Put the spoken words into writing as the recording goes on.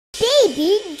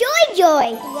Baby Joy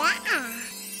Joy. Yeah.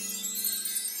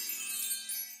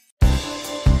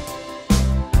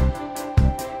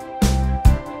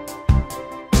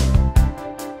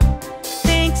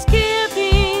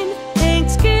 Thanksgiving,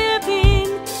 Thanksgiving,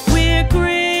 we're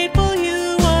grateful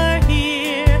you are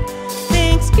here.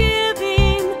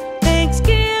 Thanksgiving,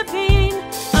 Thanksgiving,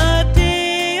 a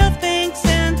day of thanks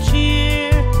and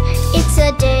cheer. It's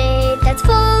a day that's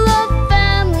full of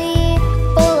family,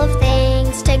 full of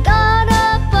thanks to God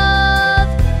above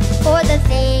for the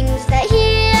things that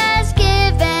He has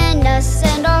given us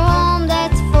and our home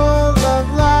that's full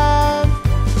of love.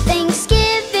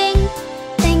 Thanksgiving,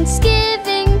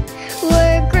 Thanksgiving,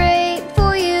 we're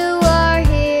grateful you are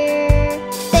here.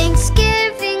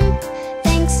 Thanksgiving,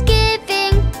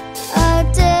 Thanksgiving, a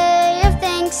day of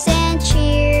thanks and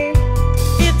cheer.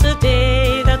 It's a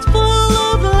day that's full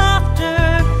of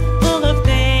laughter, full of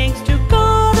thanks to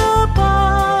God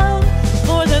above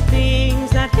for the things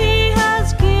that He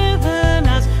has given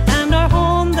us and our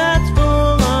home that's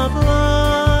full of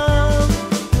love.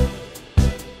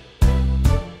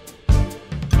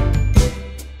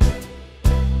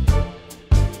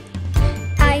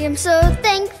 I am so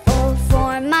thankful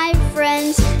for my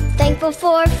friends, thankful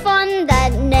for fun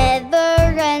that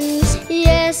never ends.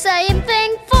 Yes, I am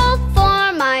thankful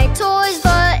for my toys,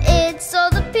 but it's all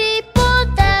the people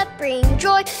that bring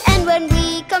joy. And when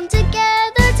we come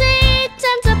together to eat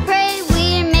and to pray,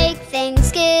 we make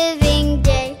Thanksgiving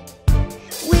Day.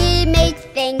 We make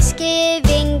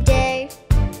Thanksgiving Day.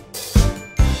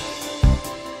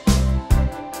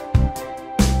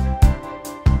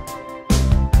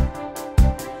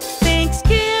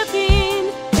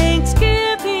 Thanksgiving,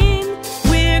 Thanksgiving,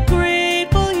 we're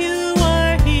grateful you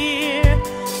are here.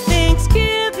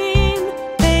 Thanksgiving,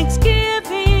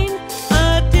 Thanksgiving,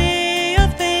 a day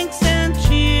of thanks and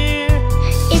cheer.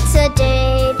 It's a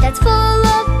day that's full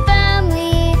of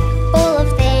family, full of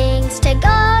thanks to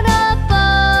God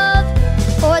above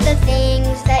for the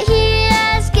things that He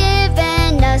has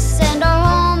given us and our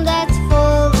home that's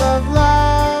full of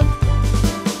love.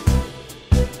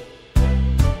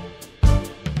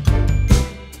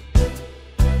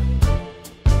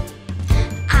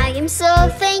 I am so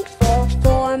thankful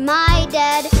for my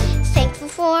dad, thankful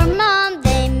for Mom,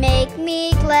 they make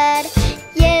me glad.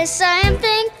 Yes, I am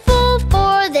thankful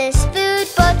for this food,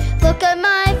 but look at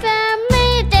my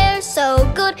family, they're so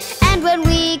good. And when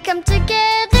we come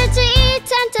together to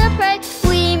eat and to pray,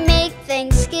 we make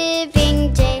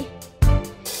Thanksgiving Day.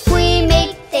 We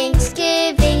make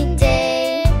Thanksgiving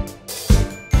Day.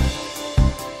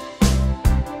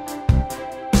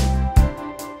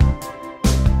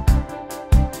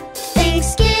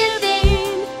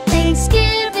 Thanksgiving,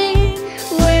 Thanksgiving,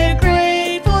 we're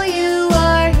grateful you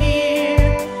are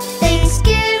here.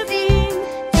 Thanksgiving,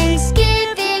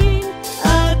 Thanksgiving,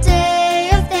 a day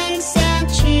of thanks and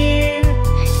cheer.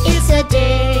 It's a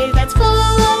day that's full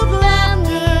of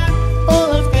laughter,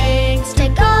 full of thanks to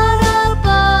God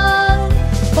above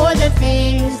for the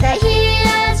things that He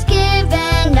has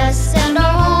given us and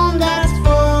our home that's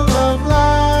full of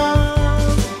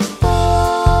love. Full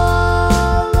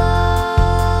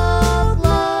of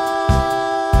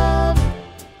love.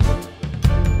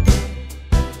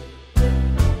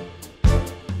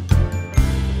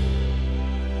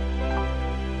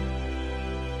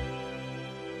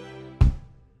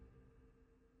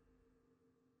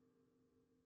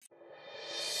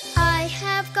 I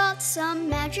have got some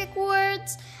magic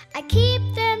words, I keep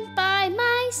them by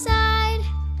my side.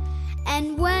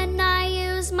 And when I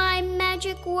use my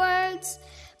magic words,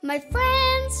 my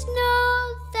friends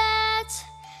know that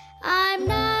I'm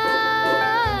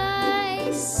nice.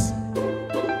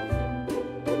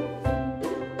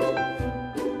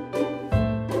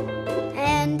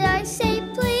 And I say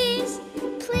please,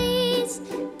 please,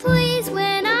 please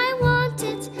when I want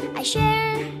it. I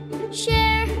share,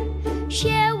 share,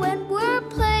 share when we're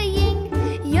playing.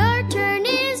 Your turn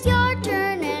is your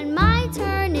turn and my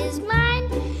turn is mine.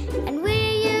 And we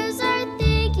use our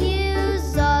thank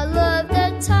yous all of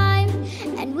the time.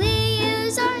 And we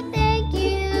use our thank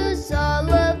yous all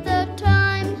of the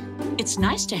time. It's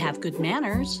nice to have good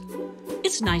manners.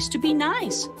 It's nice to be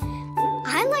nice.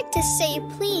 I like to say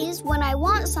please when I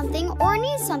want something or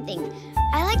need something.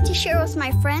 I like to share with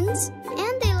my friends,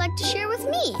 and they like to share with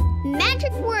me.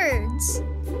 Magic words.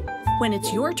 When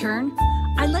it's your turn,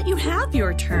 I let you have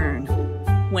your turn.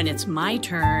 When it's my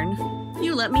turn,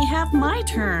 you let me have my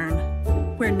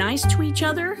turn. We're nice to each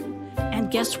other, and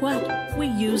guess what? We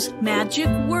use magic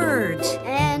words.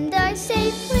 And I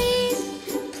say please,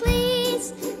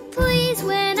 please, please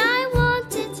when I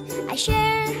want it. I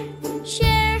share,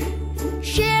 share,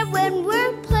 share when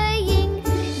we're playing.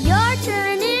 Your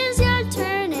turn is your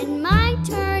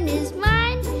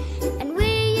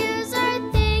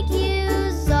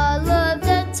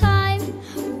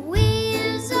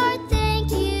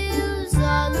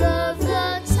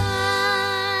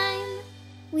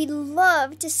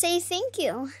love to say thank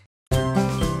you.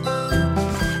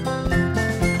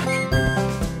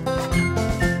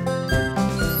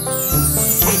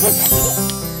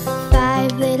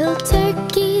 5 little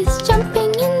turkeys jumping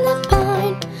in the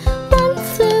barn. One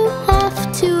flew off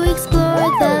to explore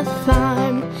the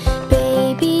farm.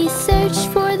 Baby searched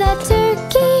for that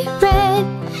turkey red,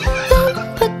 then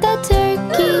put that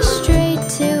turkey straight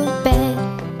to bed.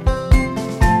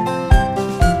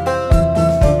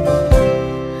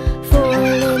 4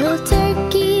 little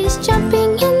turkeys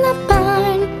jumping in the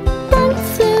barn. One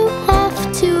flew off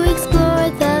to explore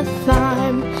the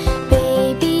farm.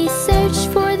 Baby searched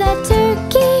for that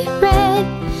turkey red,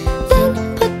 then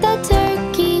put that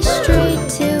turkey straight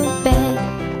to bed.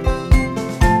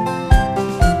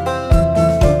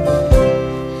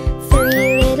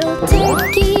 3 little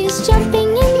turkeys jumping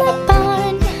in the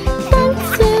barn. One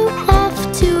flew off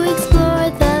to explore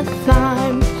the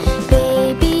farm.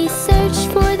 Baby searched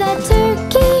for that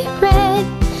turkey red,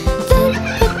 then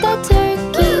put that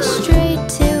turkey straight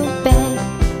to bed.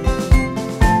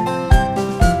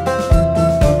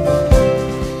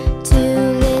 2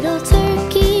 little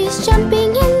turkeys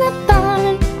jumping in the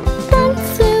barn. One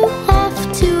flew off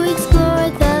to explore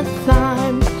the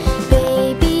farm.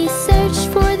 Baby searched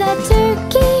for that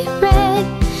turkey red,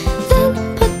 then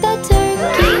put that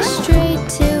turkey straight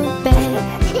to bed.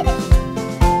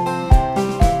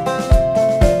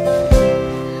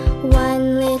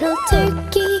 1 little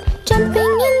turkey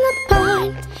jumping in the barn.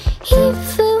 He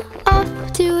flew off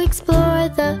to explore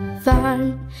the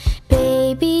farm.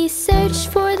 Baby searched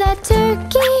for that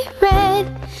turkey red,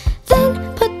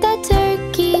 then put that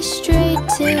turkey straight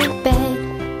to bed.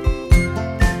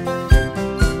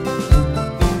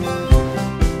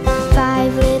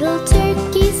 5 little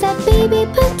turkeys that baby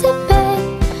put to bed.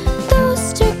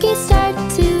 Those turkeys start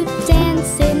to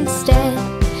dance instead.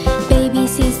 Baby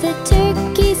sees the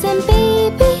turkeys and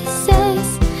baby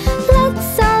says,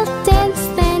 let's all dance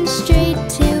then straight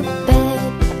to bed.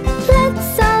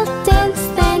 Let's all dance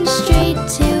then straight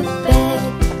to bed.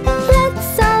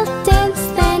 Let's all dance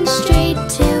then straight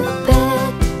to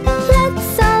bed.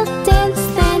 Let's all dance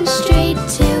then straight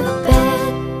to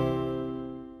bed.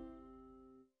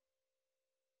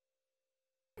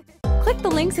 Click the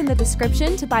links in the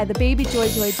description to buy the Baby Joy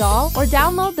Joy doll or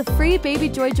download the free Baby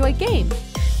Joy Joy game.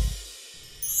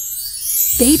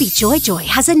 Baby Joy Joy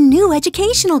has a new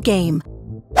educational game.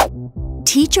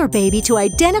 Teach your baby to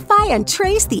identify and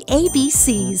trace the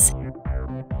ABCs.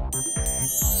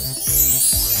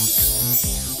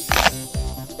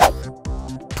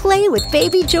 Play with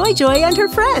Baby Joy Joy and her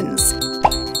friends.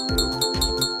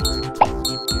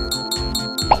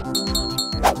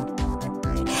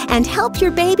 And help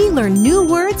your baby learn new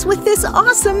words with this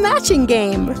awesome matching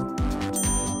game.